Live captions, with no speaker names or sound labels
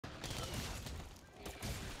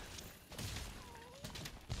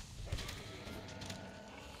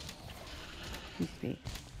Seems to be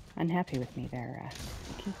unhappy with me there,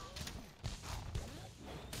 Vicky.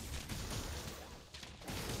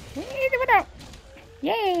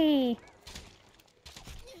 Yay!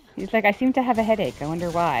 He's like, I seem to have a headache. I wonder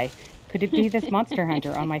why. Could it be this monster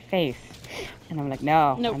hunter on my face? And I'm like,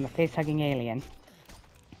 no, nope. I'm a face-hugging alien.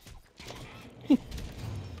 Okay,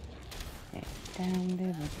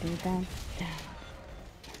 down, down.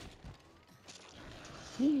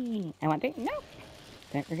 I want to. No.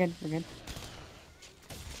 Okay, we're good. We're good.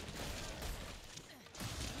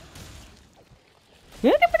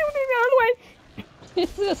 Out of the way. I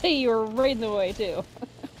was gonna say you were right in the way too.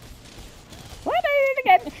 What? I did it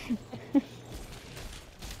again.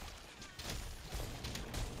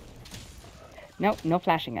 No, no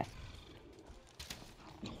flashing us.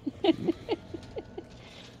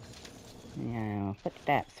 No,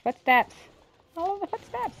 footsteps, footsteps. All of the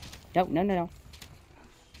footsteps. No, no, no, no.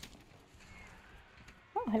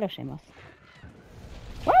 Oh, hello, Shamos.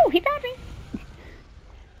 Whoa, he got me.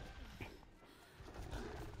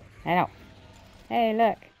 I know. Hey,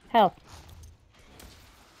 look, help.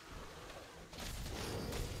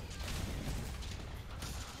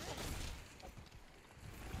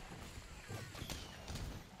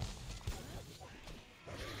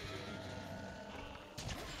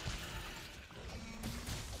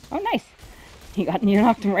 Oh, nice. You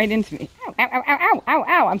knocked him right into me. Ow, ow, ow, ow, ow, ow,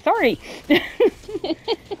 ow. I'm sorry.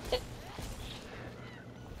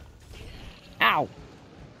 Ow.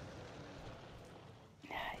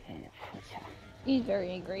 He's very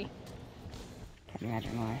angry. Can't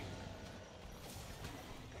imagine why.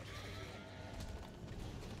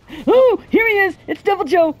 Oh, here he is. It's Double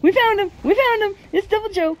Joe. We found him. We found him. It's Double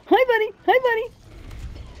Joe. Hi, buddy.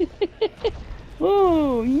 Hi, buddy.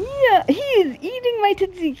 Oh, yeah. He is eating my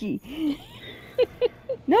tzatziki.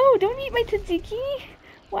 No, don't eat my tzatziki.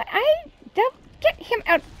 What? Get him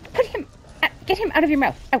out. Put him. Get him out of your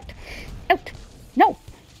mouth. Out. Out. No.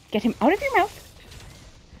 Get him out of your mouth.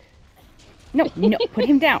 No, no. Put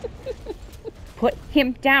him down. Put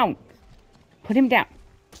him down. Put him down.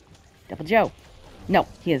 Double Joe. No,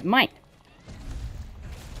 he is mine.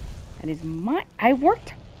 That is mine. I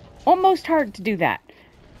worked almost hard to do that.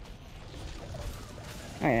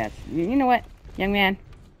 Alright, that's... You know what, young man?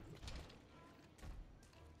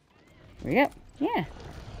 There we go. Yeah.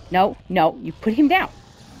 No, no, you put him down.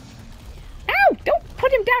 Ow! Don't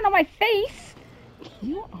put him down on my face!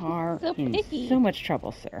 You are So in picky. so much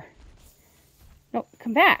trouble, sir. No,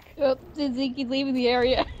 come back. Oh, Tzatziki leaving the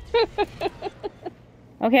area.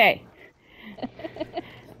 Okay.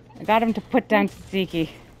 I got him to put down tzatziki.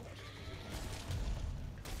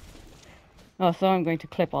 Oh, so I'm going to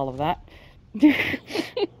clip all of that.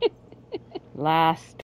 Last